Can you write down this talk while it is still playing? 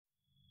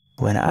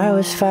When I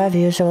was 5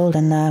 years old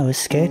and I was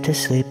scared to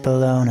sleep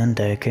alone on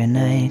darker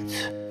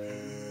nights,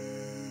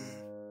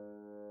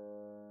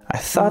 I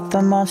thought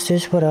the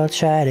monsters would all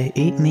try to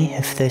eat me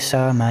if they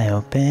saw my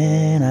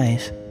open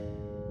eyes.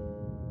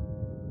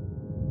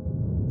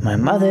 My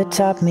mother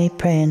taught me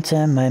praying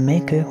to my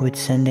maker would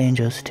send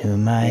angels to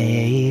my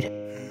aid.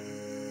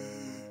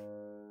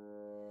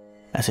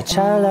 As a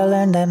child I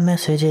learned that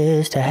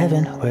messages to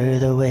heaven were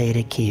the way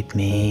to keep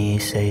me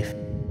safe.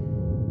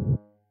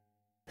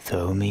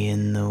 Throw me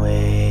in the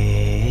waves,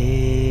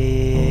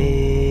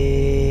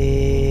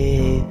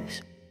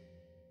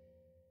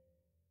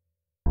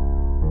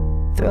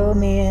 throw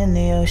me in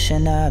the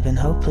ocean. I've been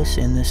hopeless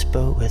in this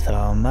boat with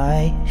all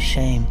my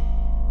shame.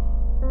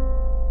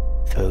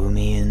 Throw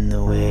me in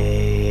the waves.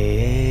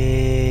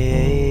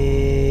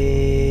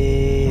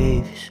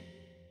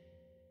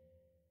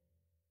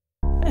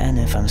 And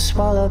if I'm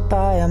swallowed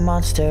by a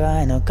monster,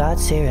 I know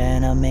God's here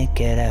and I'll make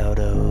it out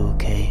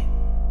okay.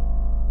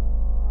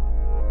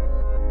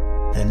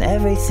 Then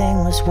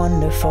everything was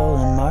wonderful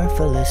and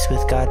marvelous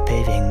with God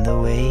paving the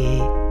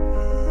way.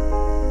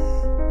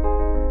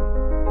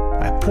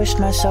 I pushed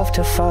myself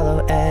to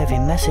follow every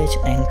message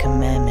and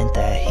commandment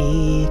that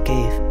He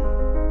gave.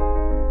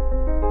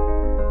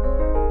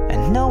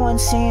 And no one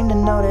seemed to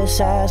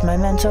notice as my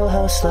mental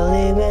health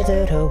slowly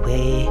withered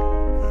away.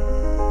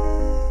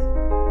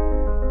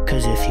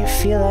 Cause if you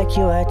feel like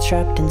you are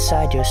trapped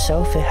inside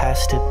yourself, it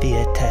has to be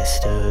a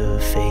test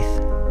of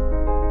faith.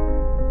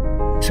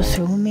 So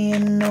throw me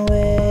in the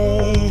waves,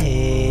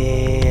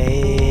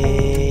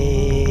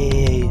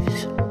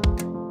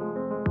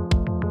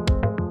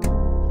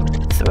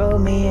 throw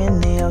me in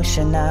the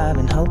ocean. I've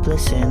been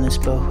hopeless in this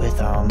boat with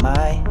all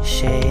my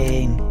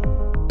shame.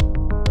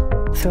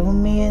 Throw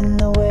me in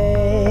the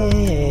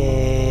waves.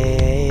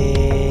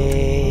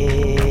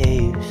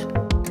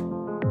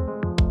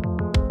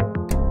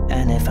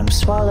 And if I'm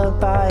swallowed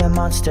by a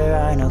monster,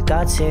 I know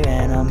God's here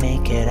and I'll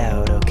make it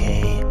out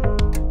okay.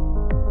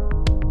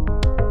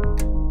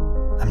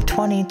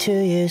 22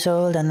 years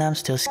old and I'm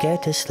still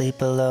scared to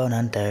sleep alone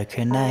on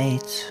darker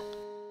nights.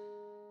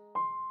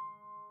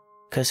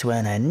 Cause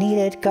when I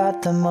needed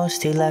God the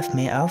most, He left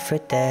me out for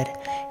dead.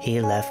 He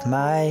left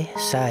my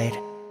side.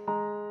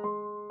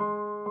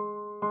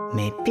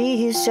 Maybe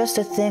He's just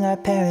a thing our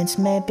parents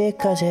made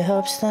because it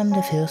helps them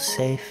to feel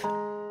safe.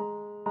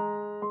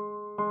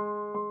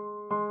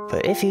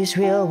 But if He's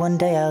real, one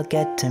day I'll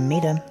get to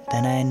meet Him,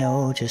 then I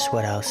know just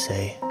what I'll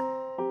say.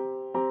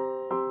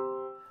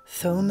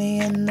 Throw me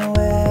in the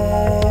waves.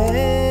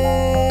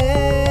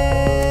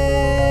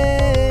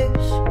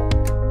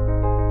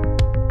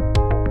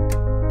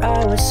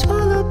 I was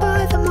swallowed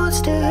by the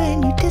monster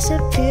and you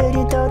disappeared.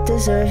 You don't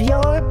deserve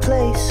your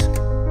place.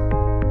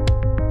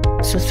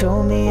 So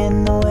throw me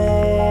in the waves.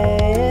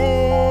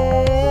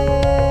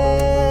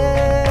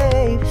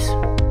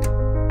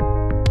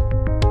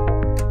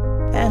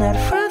 And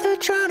I'd rather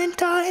drown and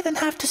die than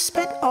have to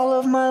spend all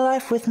of my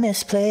life with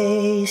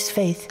misplaced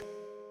faith.